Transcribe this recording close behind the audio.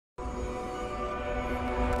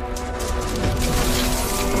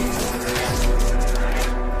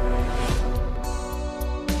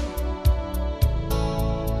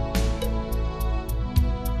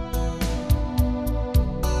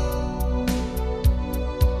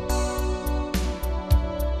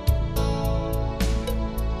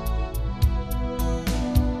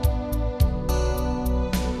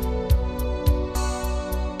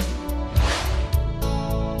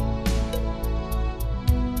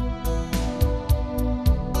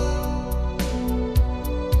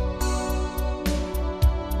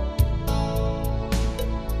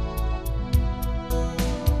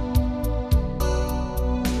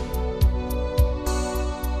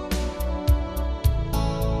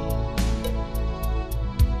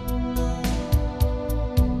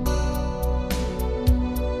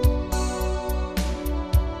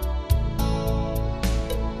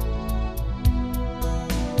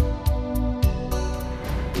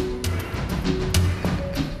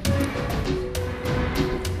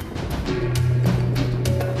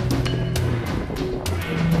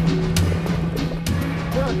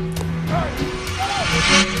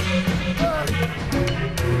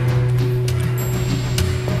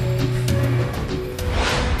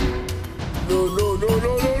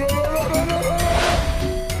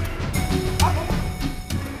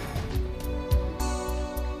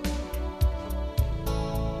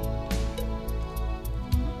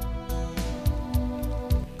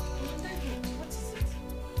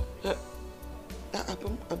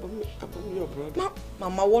Abum, your brother.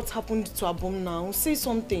 Mama, what happened to Abum now? Say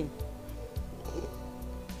something.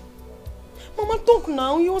 Mama, talk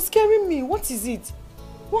now. You're scaring me. What is it?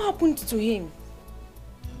 What happened to him?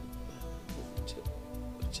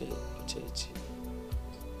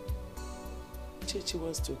 Chechi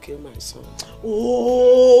wants to kill my son.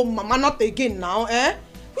 Oh, Mama, not again now, eh?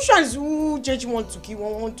 Which one is who Chechi want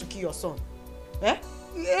to kill your son? Eh?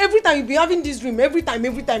 Every time you be having this dream, every time.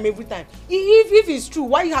 If it's true,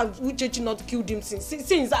 why have Chechi not killed him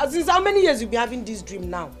since how many years you be having this dream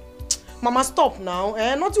now? Mama, stop now,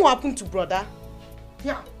 eh? Nothing will happen to brother.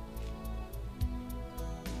 Yeah.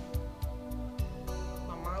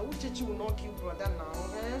 Mama, Chechi will not kill brother now,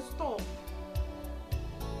 eh? Stop.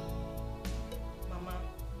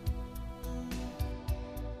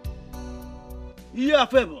 Yeah,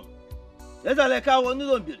 Febo. Let's like how one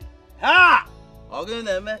don't be. Ha! Okay,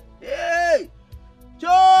 name. Hey! Cho!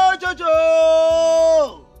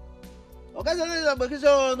 Okay, so let's make it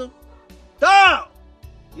on. Down!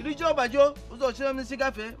 You reach your bajo, who's also in the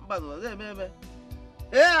cafe, but no, they may.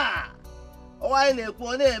 Yeah! Oh, I know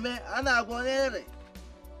one name, and I go near.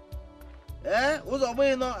 Eh? Who's a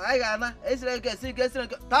winner? I got it's like a secret.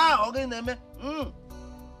 Down! Okay, name.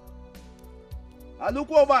 I look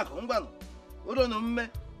back, Umbano. Who don't know me?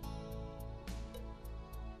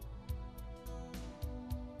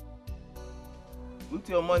 Put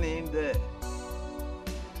your money in there.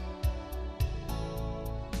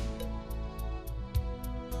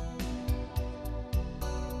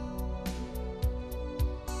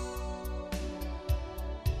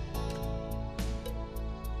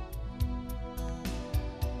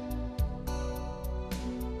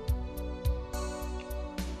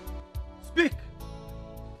 Speak.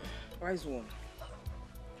 Wise one.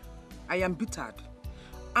 I am bittered,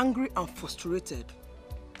 angry and frustrated.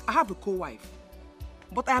 I have a co-wife,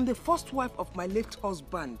 but I am the first wife of my late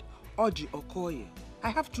husband, Oji Okoye. I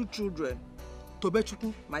have 2 children,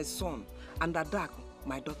 Tobechuku, my son, and Adak,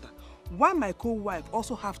 my daughter. While my co-wife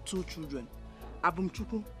also have 2 children,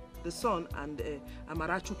 Abumchuku, the son, and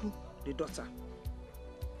Amarachuku, the daughter.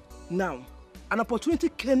 Now, an opportunity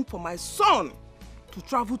came for my son to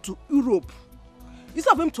travel to Europe.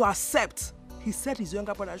 Instead of him to accept, he said his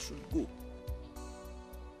younger brother should go.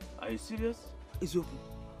 Are you serious? It's open.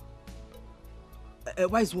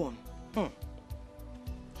 Wise one.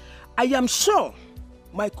 I am sure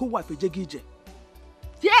my co-wife Ejegije.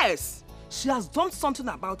 Yes, she has done something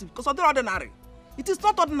about it because of the ordinary. It is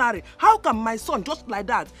not ordinary. How can my son, just like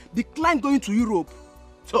that, decline going to Europe?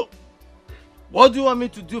 So, what do you want me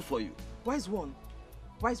to do for you? Wise one.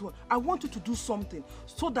 I want you to do something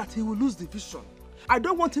so that he will lose the vision. I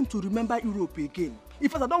don't want him to remember Europe again. In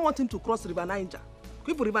fact, I don't want him to cross River Niger.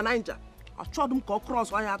 Go for River Niger. I told him to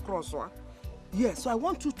cross. Yes, so I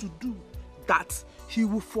want you to do that. He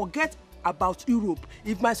will forget about Europe.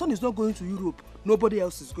 If my son is not going to Europe, nobody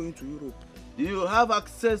else is going to Europe. Do you have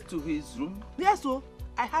access to his room? Yes, so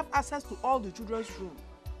I have access to all the children's room.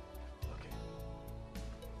 Okay.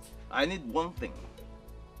 I need one thing.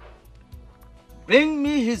 Bring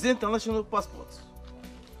me his international passport.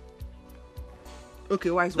 Okay,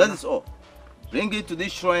 wise one. That is all. Bring it to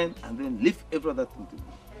this shrine and then leave every other thing to me.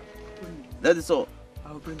 That is all.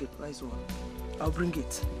 I'll bring it, wise one. I'll bring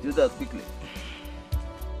it. Do that quickly.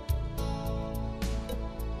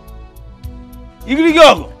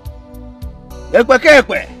 Igrigogo!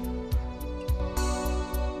 Ekwe.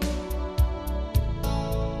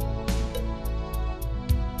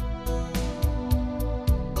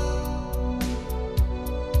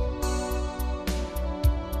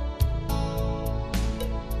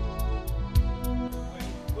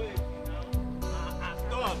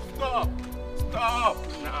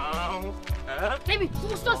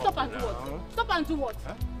 Stop and do what?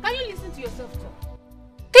 Huh? Can you listen to yourself talk?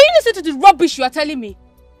 Can you listen to the rubbish you are telling me?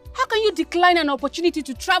 How can you decline an opportunity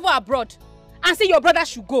to travel abroad and say your brother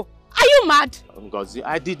should go? Are you mad? Ngozi,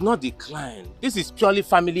 I did not decline. This is purely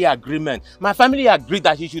family agreement. My family agreed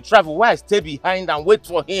that he should travel while I stay behind and wait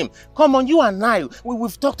for him. Come on, you and I,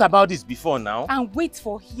 we've talked about this before now. And wait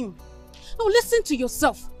for him? No, listen to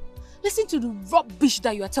yourself. Listen to the rubbish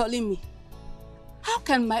that you are telling me. How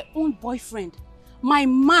can my own boyfriend, my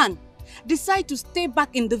man, decide to stay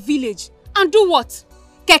back in the village and do what?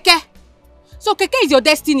 Keke. So Keke is your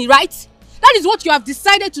destiny, right? That is what you have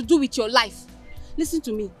decided to do with your life. Listen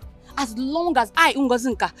to me. As long as I,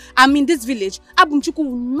 Ngozinka, am in this village, Abumchuku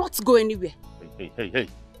will not go anywhere. Hey.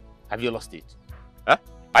 Have you lost it? Huh?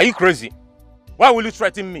 Are you crazy? Why will you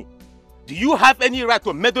threaten me? Do you have any right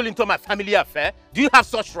to meddle into my family affair? Do you have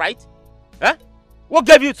such right? Huh? What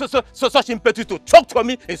gave you such impetus to talk to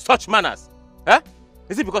me in such manners? Huh?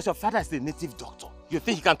 Is it because your father is a native doctor? You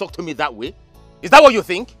think you can talk to me that way? Is that what you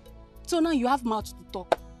think? So now you have mouth to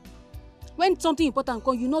talk. When something important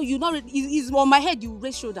comes, you know it's on my head, you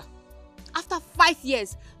raise shoulder. After 5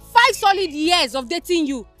 years, 5 solid years of dating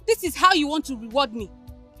you, this is how you want to reward me.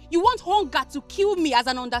 You want hunger to kill me as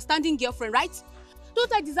an understanding girlfriend, right?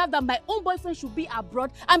 Don't I deserve that my own boyfriend should be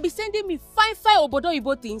abroad and be sending me fine obodo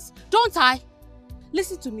ibo things? Don't I?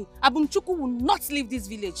 Listen to me. Abumchuku will not leave this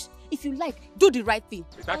village. If you like, do the right thing.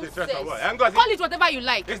 Is that a threat or what? Call it whatever you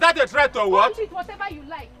like. Is that a threat or what? Call it whatever you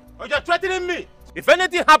like. Oh, you're threatening me? If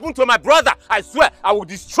anything happened to my brother, I swear, I will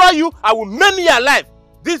destroy you. I will maim you alive.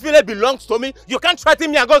 This village belongs to me. You can't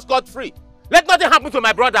threaten me and go scot-free. Let nothing happen to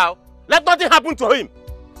my brother. Let nothing happen to him.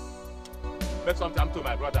 Make something happen to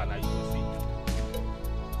my brother and you will see.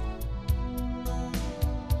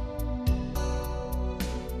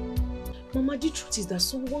 Mama, the truth is that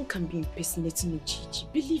someone can be impersonating Gigi.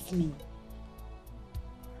 Believe me.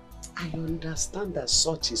 I understand that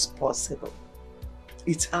such is possible.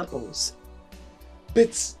 It happens.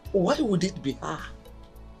 But why would it be her?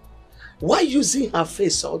 Why using her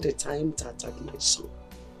face all the time to attack my son?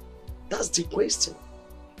 That's the question.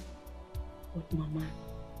 But Mama,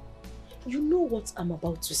 you know what I'm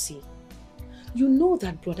about to say. You know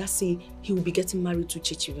that brother say he will be getting married to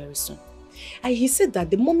Chichi very soon. And he said that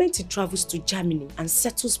the moment he travels to Germany and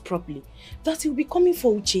settles properly, that he'll be coming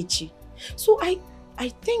for Uchechi. So I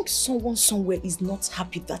think someone somewhere is not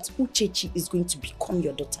happy that Uchechi is going to become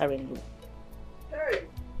your daughter-in-law. Hey,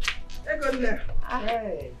 go there.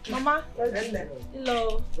 Hey, Mama.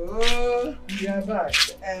 Hello. Oh, you are back.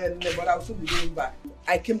 But I'll soon be going back.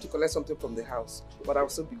 I came to collect something from the house, but I'll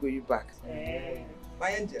soon be going back. Hey.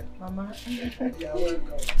 My angel. Mama. You are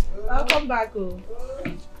welcome. Welcome back. Oh.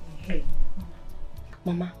 Hey.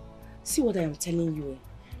 Mama, see what I am telling you.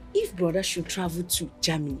 If brother should travel to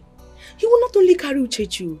Germany, he will not only carry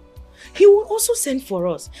Uchechi, he will also send for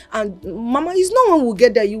us. And Mama, is no one will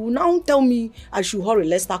get there. You will now tell me I should hurry.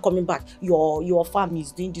 Let's start coming back. Your family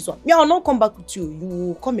is doing this one. Me, I will not come back with you. You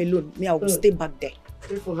will come alone. Me, I will stay back there.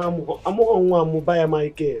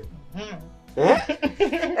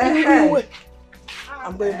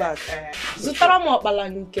 I'm going back.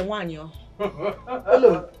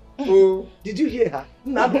 Hello. Oh, did you hear her?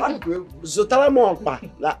 Zotara Mokpa,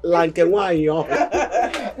 Lanke Wanyo.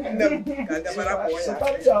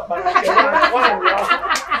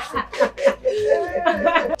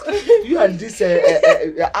 You and this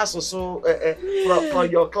Asoso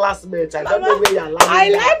from your classmates. I don't know where you're lying. I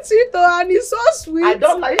liked it though, and it's so sweet. I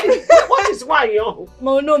don't like it. What is Wanyo?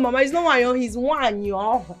 No, Mama, it's not Wanyo, he's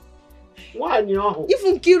Wanyo. Wanyo. If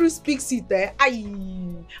Nkiru speaks it,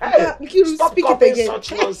 Hey, Nkiru stop speak it copying again.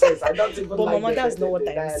 such nonsense. I don't even But like Mama, that's not what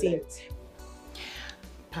I'm saying.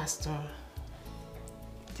 Pastor,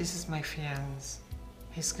 this is my fiance.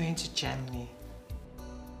 He's going to Germany.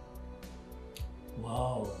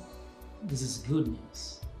 Wow, this is good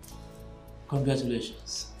news.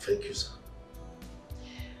 Congratulations. Thank you, sir.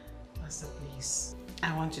 Pastor, please,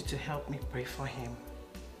 I want you to help me pray for him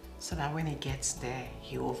so that when he gets there,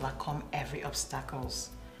 he will overcome every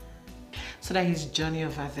obstacles. So that his journey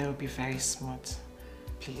over there will be very smooth.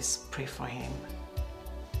 Please pray for him.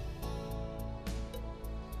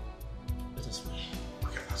 Let us pray.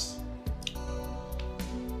 Okay, yes.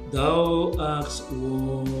 Thou art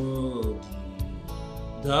worthy.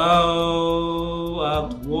 Thou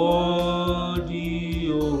art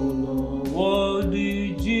worthy, O Lord,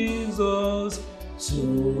 worthy Jesus,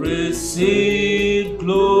 to receive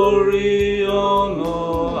glory,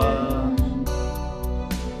 honor, and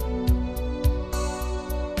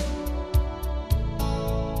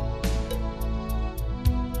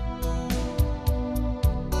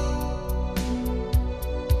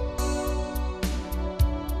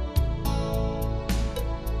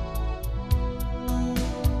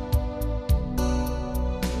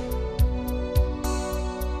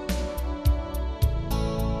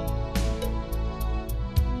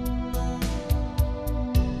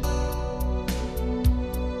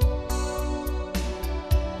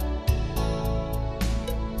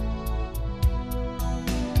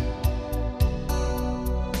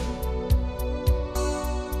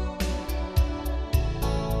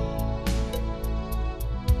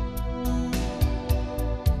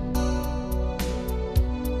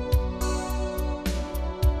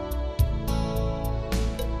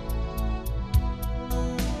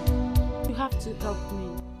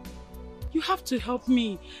to help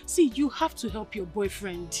me. See, you have to help your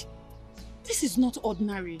boyfriend. This is not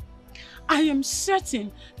ordinary. I am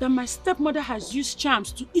certain that my stepmother has used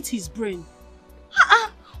charms to eat his brain.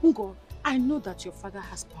 Ungo, I know that your father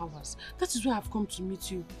has powers. That is why I've come to meet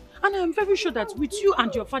you. And I am very sure that with you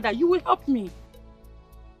and your father, you will help me.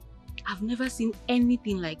 I've never seen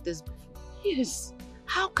anything like this before. Yes.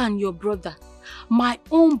 How can your brother, my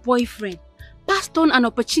own boyfriend, pass on an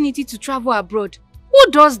opportunity to travel abroad?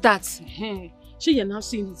 Who does that? She, you're now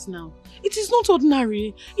seeing it now. It is not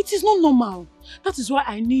ordinary. It is not normal. That is why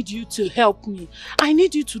I need you to help me. I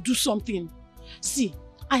need you to do something. See,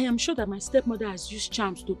 I am sure that my stepmother has used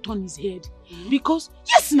charms to turn his head. Because,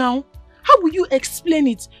 yes now, how will you explain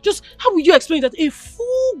it? Just how will you explain that a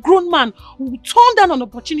full-grown man will turn down an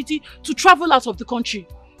opportunity to travel out of the country?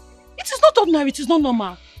 It is not ordinary, it is not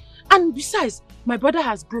normal. And besides, my brother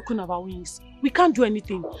has broken our wings. We can't do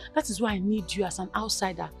anything. That is why I need you as an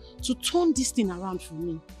outsider to turn this thing around for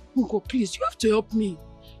me. Ungo, please, you have to help me.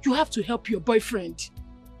 You have to help your boyfriend.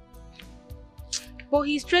 But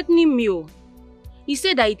he's threatening me. He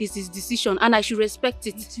said that it is his decision and I should respect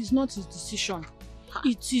it. It is not his decision.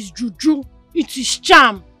 It is juju. It is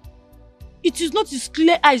charm. It is not his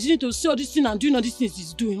clear eyes. You need to see all these things and doing all these things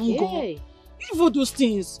he's doing. Ungo. Leave all those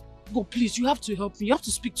things. Go, please, you have to help me. You have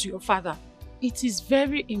to speak to your father. It is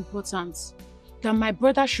very important that my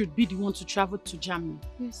brother should be the one to travel to Germany.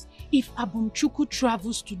 Yes. If Abumchuku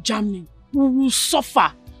travels to Germany, we will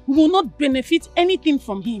suffer. We will not benefit anything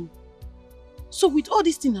from him. So with all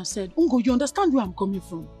these things I've said, Ungo, you understand where I'm coming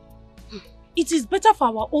from. It is better for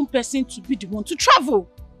our own person to be the one to travel.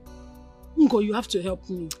 Ungo, you have to help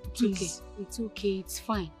me, please. It's okay, it's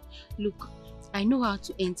fine. Look, I know how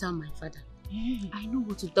to enter my father. I know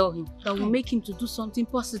what to tell him that will make him to do something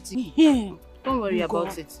positive. Don't worry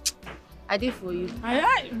about it. I did for you.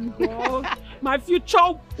 God, my future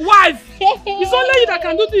wife. It's only you that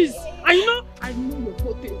can do this. I know your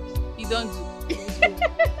footage. You don't do.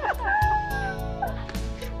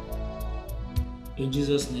 In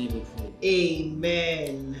Jesus' name we pray.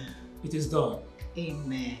 Amen. It is done.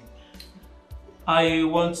 Amen. I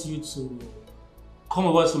want you to come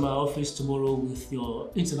over to my office tomorrow with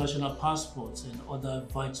your international passports and other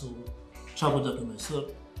vital travel documents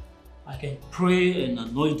so I can pray and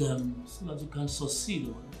anoint them so that you can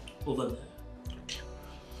succeed over there.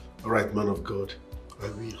 All right, man of God, I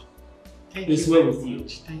will. Thank you very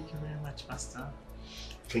much. Thank you very much, Pastor.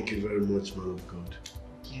 Thank you very much, man of God.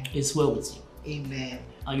 Yeah. It's well with you. Amen.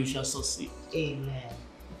 And you shall succeed. Amen.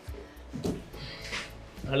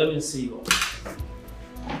 Now let me see you.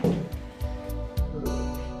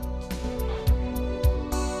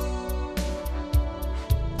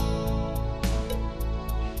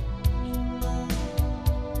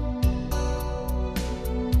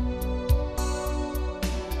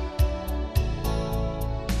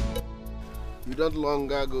 You don't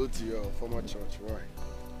longer go to your former church, why?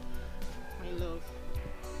 My love,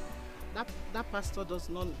 that pastor does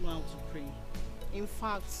not know how to pray. In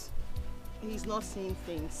fact, he's not seeing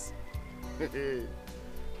things.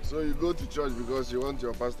 So you go to church because you want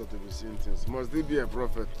your pastor to be seeing things. Must he be a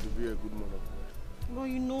prophet to be a good man of God? Well,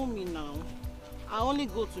 you know me now. I only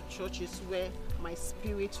go to churches where my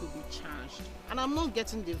spirit will be charged. And I'm not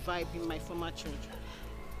getting the vibe in my former church.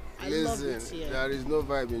 Listen, there is no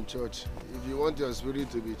vibe in church. If you want your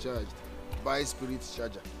spirit to be charged, buy spirit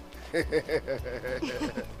charger.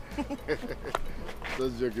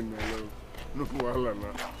 Just joking, my love. No wahala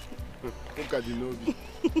now. Look at the Nobi.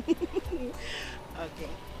 Okay,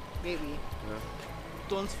 baby. Yeah.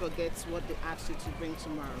 Don't forget what they asked you to bring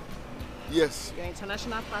tomorrow. Yes. Your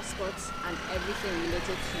international passports and everything related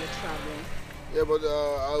to your traveling. Yeah, but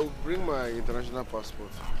I'll bring my international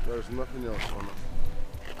passport. There is nothing else for now.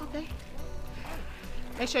 Okay.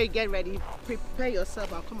 Make sure you get ready. Prepare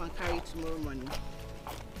yourself. I'll come and carry you tomorrow morning.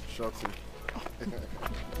 Shut him.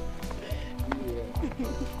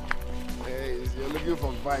 Hey, you're looking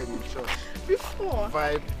for vibe in church. Before.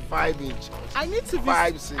 Vibe in church. I need to be.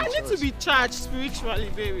 Vibes in I need church. to be charged spiritually,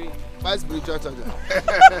 baby. Buy spiritual charger.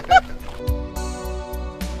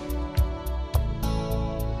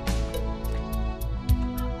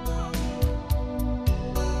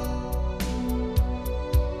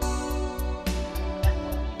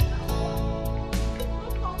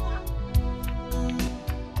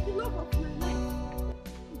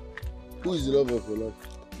 Who is the love of your life?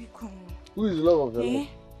 Who is the love of your life?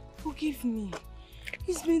 Forgive me.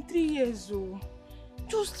 It's been 3 years,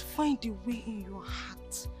 Just find a way in your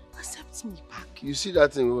heart. Accept me back. You see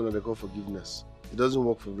that thing when they call forgiveness? It doesn't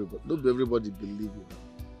work for everybody. Not everybody believe you now.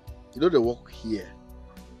 You know they work here.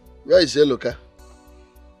 Where is Eloka?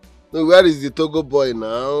 No, where is the Togo boy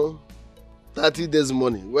now? 30 days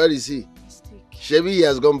money. Where is he? Mistake. Chevy, he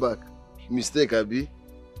has gone back. Mistake, Abi.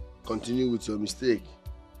 Continue with your mistake.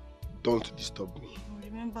 Don't disturb me.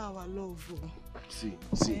 Remember our love. See.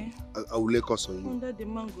 I will lay curse on you. Under the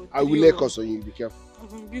mango. I will lay curse on you. Be careful.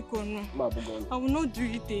 I will not do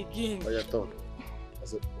it again. By your tongue. I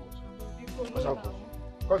said, What's up?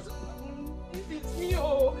 Because it's me,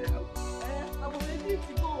 oh. I'm ready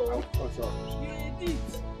to go. What's up? You edit.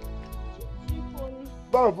 Keep on.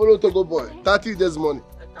 Bam, follow Togo boy. 30 days money.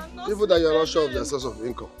 Even that you're not sure of again. their source of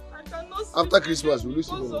income. I cannot After Christmas, we'll lose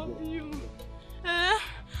you. because of you.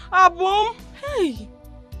 Abom, hey.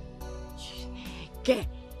 Chineke,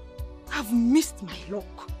 I've missed my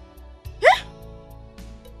luck. Eh?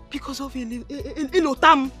 Because of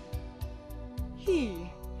Ilotam.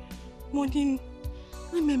 Hey, morning.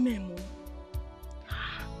 Let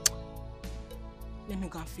me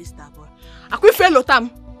go and face that boy. I quit fail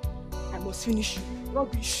Lotam. I must finish you.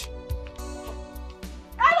 Rubbish.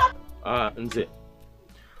 Nze,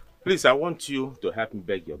 please, I want you to help me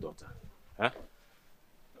beg your daughter. Huh?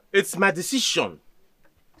 It's my decision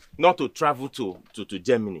not to travel to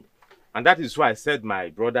Germany. And that is why I said my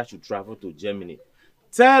brother should travel to Germany.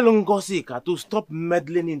 Tell Ngosika to stop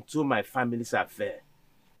meddling into my family's affair.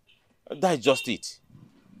 That's just it.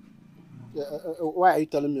 Why are you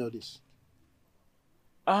telling me all this?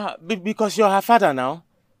 Because you're her father now.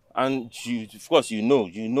 And you, of course, you know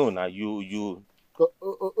now, you...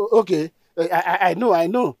 Okay, I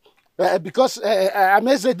know. Because I'm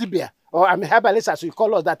a Zedibia, or I'm a herbalist, as you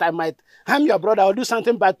call us, that I might harm your brother or do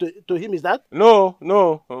something bad to him, is that? No,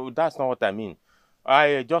 that's not what I mean.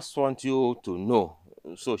 I just want you to know,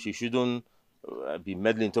 so she shouldn't be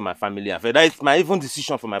meddling into my family affair. That is my even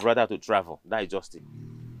decision for my brother to travel. That is just it.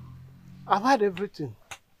 I've heard everything.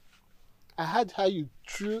 I heard how you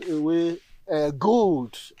threw away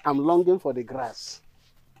gold. I'm longing for the grass.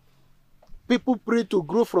 People pray to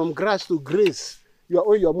grow from grass to grace.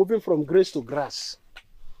 You're moving from grace to grass.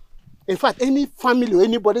 In fact, any family or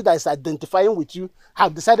anybody that is identifying with you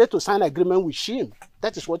have decided to sign agreement with shame.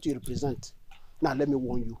 That is what you represent. Now, let me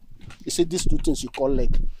warn you. You see, these two things you call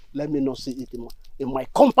leg, let me not see it in my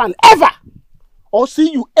compound ever. Or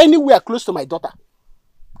see you anywhere close to my daughter.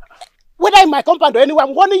 Whether in my compound or anywhere,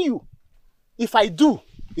 I'm warning you. If I do,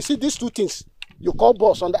 you see these two things you call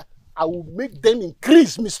boss on that, I will make them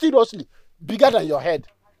increase mysteriously, bigger than your head.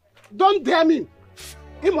 Don't dare me.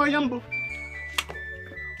 Imoyambo.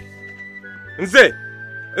 Nze!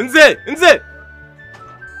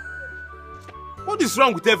 What is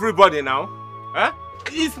wrong with everybody now? Huh?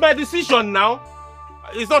 It's my decision now.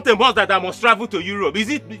 It's not a must that I must travel to Europe. Is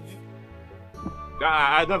it?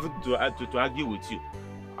 I don't have to argue with you.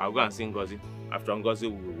 I'll go and see Ngozi. After Ngozi,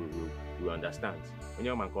 we understand. When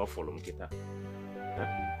your man call for him, kita.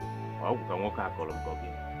 Huh? We can walk out call him Gogi.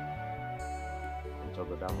 I'm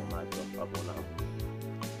talking about my job.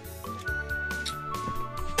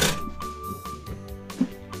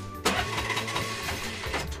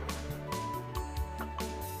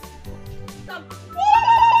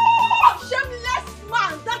 Shameless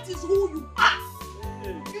man, that is who you are.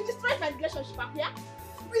 You destroyed my relationship up here.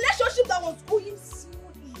 Relationship that was going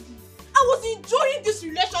smoothly. I was enjoying this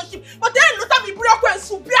relationship, but then look at me, broke and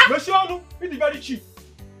subia. Messiano, it is very cheap.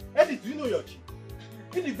 Eddie, do you know you're cheap?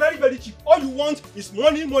 It is very, very cheap. All you want is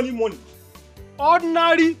money.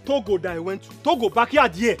 Ordinary Togo that I went to. Togo,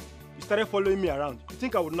 backyard here. You started following me around. You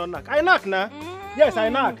think I would not knock? I knock now. Yes, I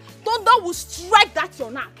knock. Thunder will strike that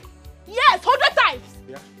your neck. Yes, 100 times.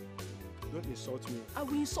 Yeah. Don't insult me. I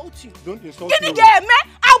will insult you. Don't insult me. me.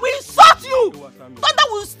 I will insult you. Thunder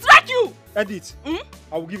will strike you. Edit.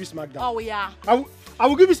 I will give you smackdown. Oh yeah. I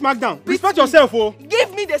will give you smackdown. Respect yourself, oh.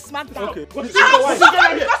 Give me the smackdown. Okay. I'm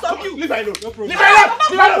suffering because of you. Leave I know. No problem. Leave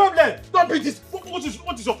I know. Problem. Don't beat this. What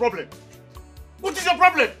is your problem? What is your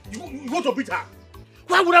problem? You want to beat her?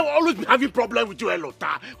 Why would I always be having problem with you,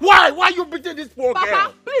 Elota? Why? Why are you beating this poor girl?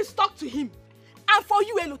 Papa, please talk to him. And for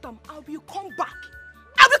you, Elotam, I will come back.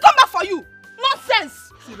 I will come back for you.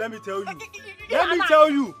 Nonsense. See, let me tell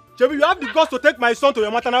you. Chebi, you have the guts to take my son to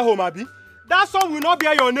your maternal home, Abi. That son will not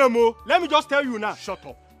bear your name, oh. Let me just tell you now. Shut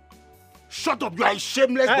up. Shut up. You are a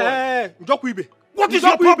shameless boy. Hey, what is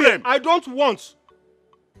your problem? I don't want.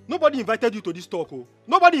 Nobody invited you to this talk, oh.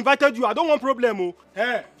 Nobody invited you. I don't want problem, oh.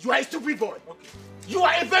 Hey, you are a stupid boy. Okay. You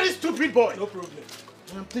are a very stupid boy. No problem.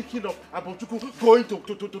 I'm thinking of Abotuku going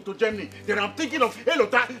to Germany. Then I'm thinking of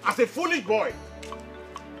Elota as a foolish boy.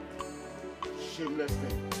 Shameless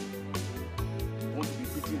thing. You want to be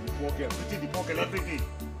beating the poor girl every day.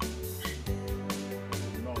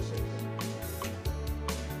 Nonsense.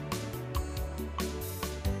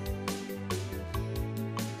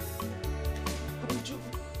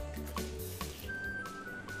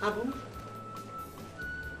 Abu?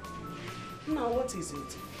 Now what is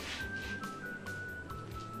it?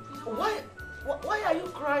 Why are you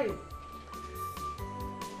crying?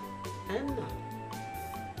 Anna.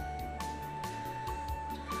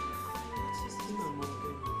 What is Mama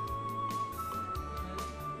doing?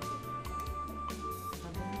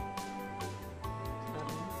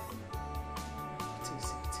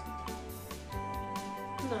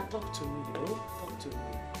 Now talk to me, oh, talk to me.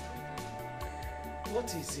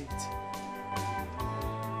 What is it?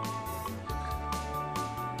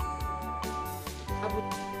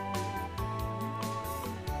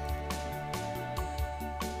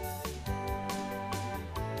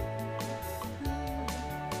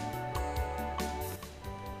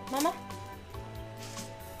 Mama?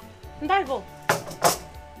 Ndaivo?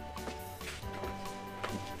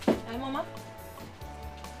 Hey, Mama?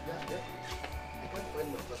 Yeah. I can't find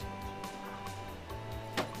my passport.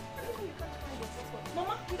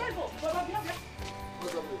 Mama, Ndaivo? Baba, Bia.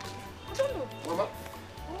 What's happening? I don't know. Mama?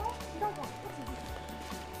 Oh, Ndaivo, what is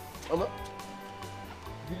it? Mama?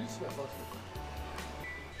 Did you see my passport?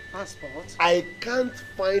 Passport? I can't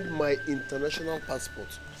find my international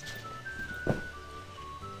passport.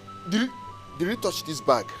 Did you touch this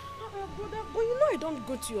bag? Brother, but you know I don't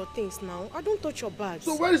go to your things now. I don't touch your bags.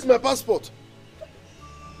 So where is my passport?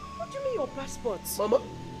 What do you mean your passport? Mama,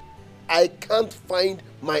 I can't find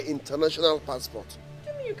my international passport. What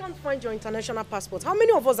do you mean you can't find your international passport? How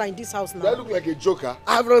many of us are in this house now? Do I look like a joker?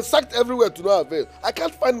 I have ransacked everywhere to no avail. I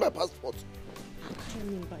can't find my passport. What do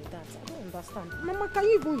you mean by that? I don't understand. Mama, can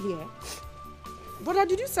you even hear? Brother,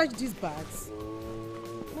 did you search these bags?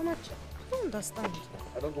 Mama, I don't understand.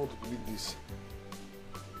 I don't want to believe this.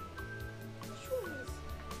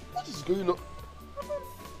 What is going on?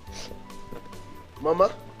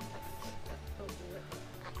 Mama?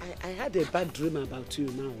 I had a bad dream about you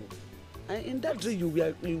now. In that dream,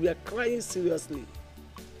 you were crying seriously.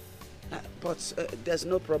 But there's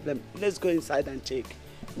no problem. Let's go inside and check.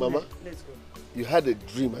 Mama? Let's go. You had a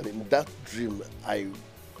dream, and in that dream, I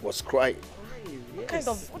was crying. What kind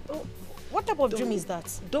of, what type of dream is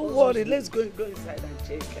that? Don't worry, let's go inside and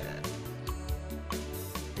check.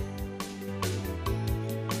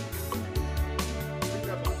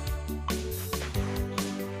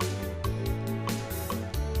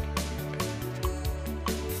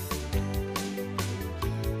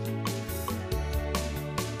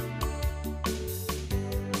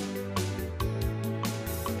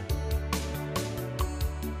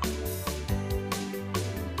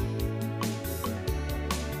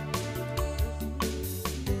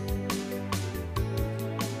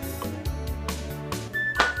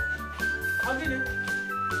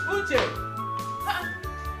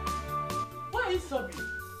 Why is Zubby?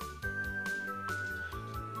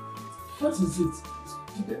 What is it?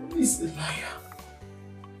 The devil is a liar.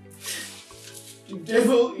 The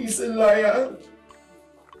devil is a liar.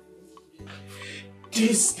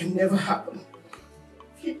 This can never happen.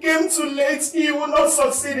 He came too late. He will not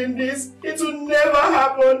succeed in this. It will never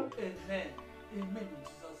happen. Amen. Amen in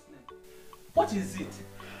Jesus' name. What is it?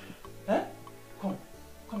 Huh? Come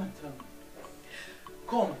and tell me.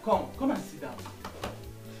 Come and sit down.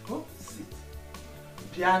 Go sit.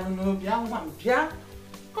 Piano, piano.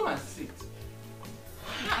 Come and sit.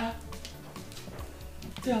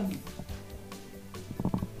 Tell me.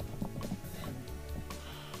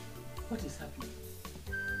 What is happening?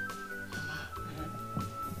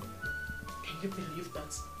 Can you believe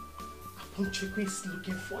that Aponchekwe is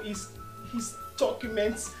looking for his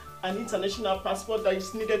documents and international passport that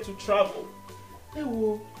is needed to travel?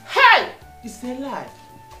 Hey! It's a lie.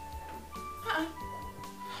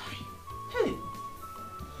 Hey!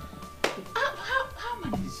 How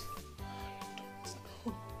manage?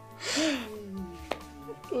 I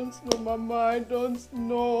don't know, Mama. I don't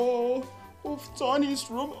know. We've turned his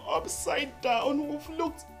room upside down. We've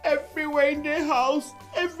looked everywhere in the house,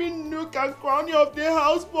 every nook and cranny of the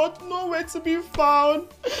house, but nowhere to be found.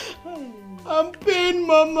 I'm pained,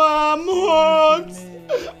 Mama. I'm hurt.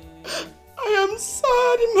 I am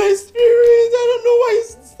sad in my spirit. I don't know why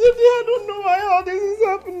he's still there. I don't know why all this is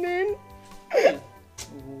happening.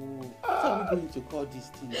 What are we going to call this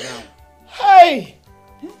thing now? Hey!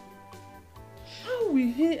 How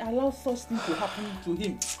will he allow such things to happen to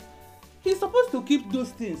him? He's supposed to keep those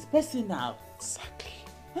things personal. Exactly.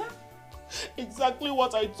 Huh? Exactly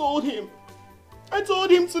what I told him. I told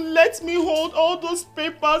him to let me hold all those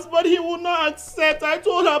papers, but he would not accept. I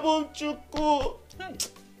told Aponchekwe.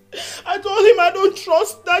 I told him I don't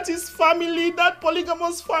trust that his family, that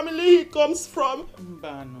polygamous family he comes from.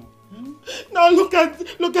 Mbano. Now look at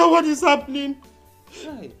what is happening.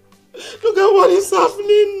 Right. Look at what is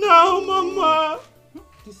happening now, Mama.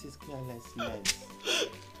 This is carelessness.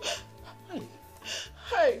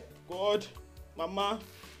 Hey, God, Mama,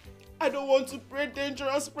 I don't want to pray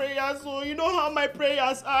dangerous prayers, so you know how my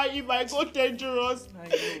prayers are if I go dangerous.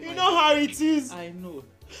 You know how it is. I know.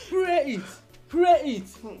 Pray it. Pray it.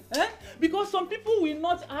 Eh? Because some people will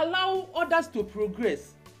not allow others to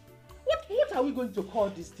progress. What are we going to call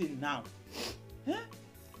this thing now? Eh?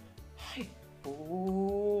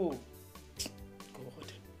 Oh.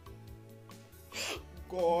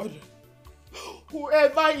 God.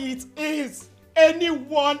 Whoever it is,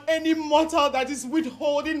 anyone, any mortal that is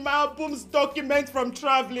withholding my album's document from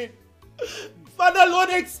traveling, Father Lord,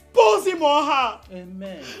 expose him or her.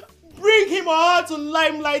 Amen. Bring him or her to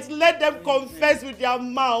limelight. Let them confess with their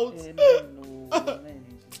mouths. Amen. Amen.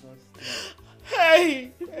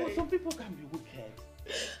 Hey. Some people can be wicked.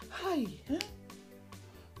 Hi. Huh?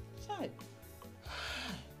 Hi.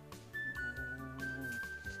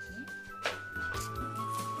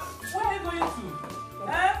 Where are you going to?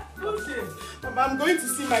 Eh? Who's it? Mama, I'm going to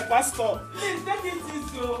see my pastor. Please take it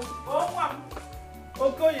easy. Oh, ma'am.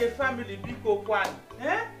 Okoye family, big one.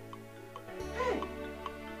 Eh? Hey.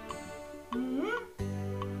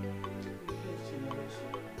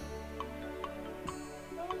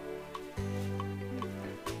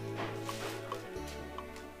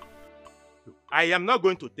 I am not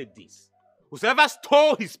going to take this. Whoever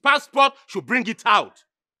stole his passport should bring it out.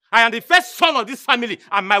 I am the first son of this family,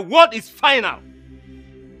 and my word is final.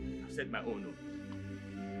 I've said my own.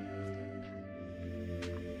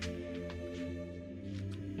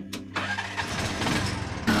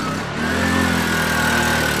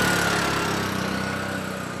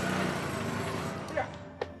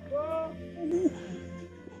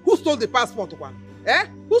 Who stole the passport, one? Eh?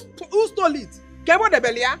 Who stole it? Kemo de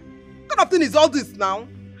Belia? What kind of thing is all this now?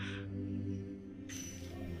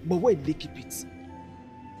 But where did they keep it?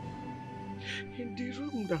 In the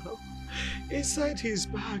room now, inside his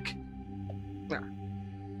bag.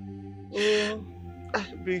 Oh,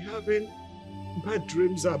 I've been having bad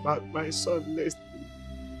dreams about my son lately.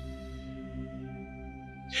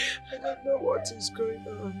 I don't know what is going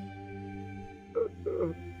on.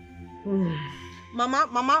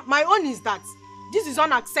 Mama, my own is that this is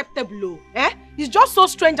unacceptable, eh? It's just so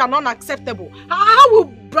strange and unacceptable. How will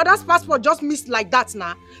brother's passport just miss like that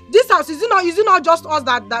now? This house, is it not just us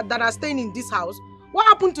that are staying in this house? What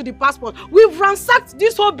happened to the passport? We've ransacked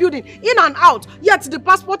this whole building, in and out, yet the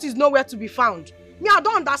passport is nowhere to be found. Me, I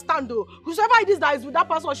don't understand though. Whoever it is that is with that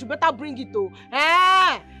passport should better bring it though.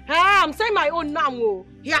 I'm saying my own now, oh.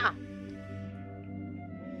 Yeah.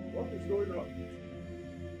 What is going on?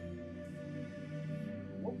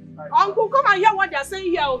 Uncle, come and hear what they're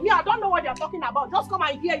saying here. Me, I don't know what they're talking about. Just come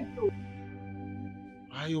and hear it though.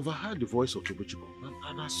 I overheard the voice of Chukwuchukwu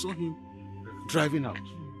and I saw him driving out.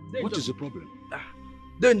 What is the problem?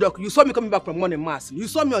 Then, Doc, you saw me coming back from morning mass. You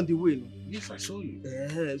saw me on the way. No? Yes, I saw you.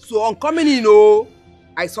 So on coming in,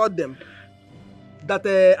 I saw them. That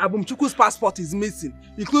Abumchukwu's passport is missing,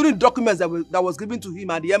 including documents that was given to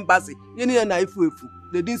him at the embassy. They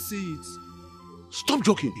didn't see it. Stop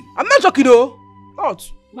joking. I'm not joking, though. Not.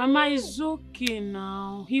 Mama, it's okay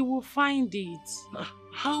now. He will find it.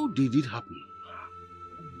 How did it happen?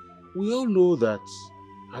 We all know that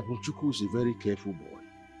Abumchukwu is a very careful boy.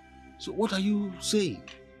 So what are you saying?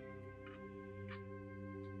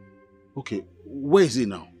 Okay, where is he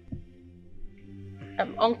now?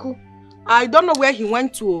 Uncle, I don't know where he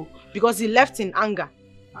went to because he left in anger.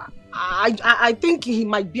 I think he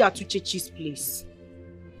might be at Uchechi's place.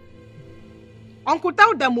 Uncle,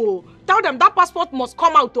 tell them that passport must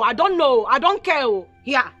come out. I don't know. I don't care.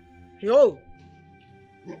 Here. Yo.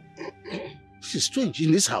 This is strange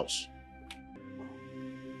in this house.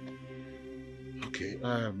 Okay,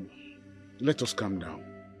 let us calm down.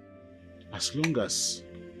 As long as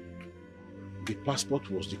the passport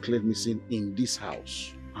was declared missing in this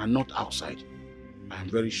house and not outside, I am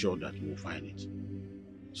very sure that we will find it.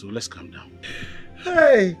 So let's calm down.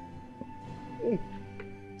 Hey!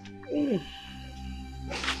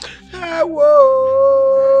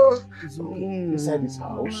 Whoa! It's okay. Inside this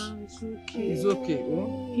house. It's okay. It's okay.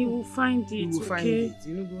 He will find it. He will find it.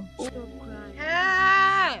 You know, Stop crying.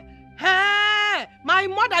 Hey! My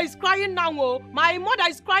mother is crying now. My mother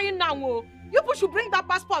is crying now. You people should bring that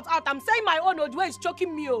passport out. I'm saying my own Odwe is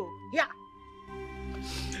choking me. Yeah.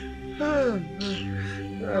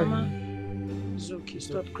 Mama, it's okay.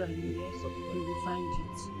 Stop crying. Yes, he will find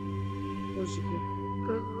it. What's it?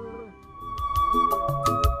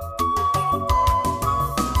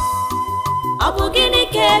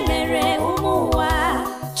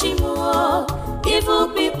 Evil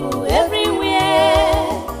people everywhere.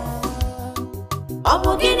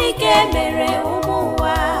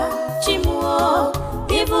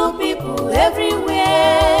 Evil people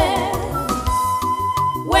everywhere.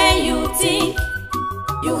 When you think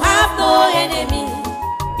you have no enemy,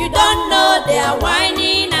 you don't know they are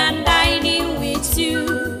whining and dining with you.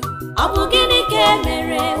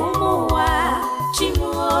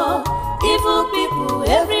 Evil people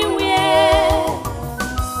everywhere.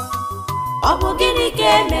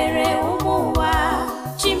 mere umuwa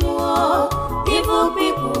chimuo, evil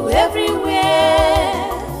people everywhere.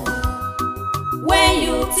 When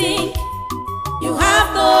you think you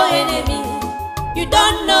have no enemy, you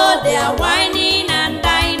don't know they are whining and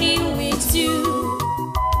dining with you.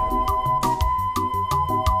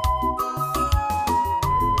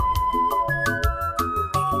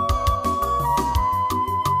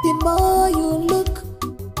 The more you look,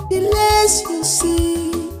 the less you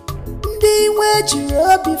see. The way you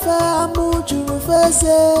rub before you reverse.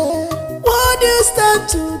 What do you stand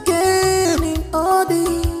to gain in all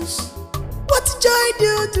this? What joy do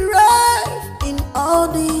you derive in all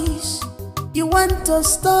this? You want to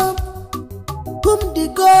stop whom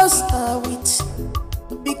the gods are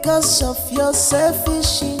with because of your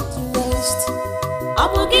selfish interest.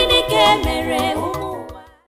 Abugini ke mere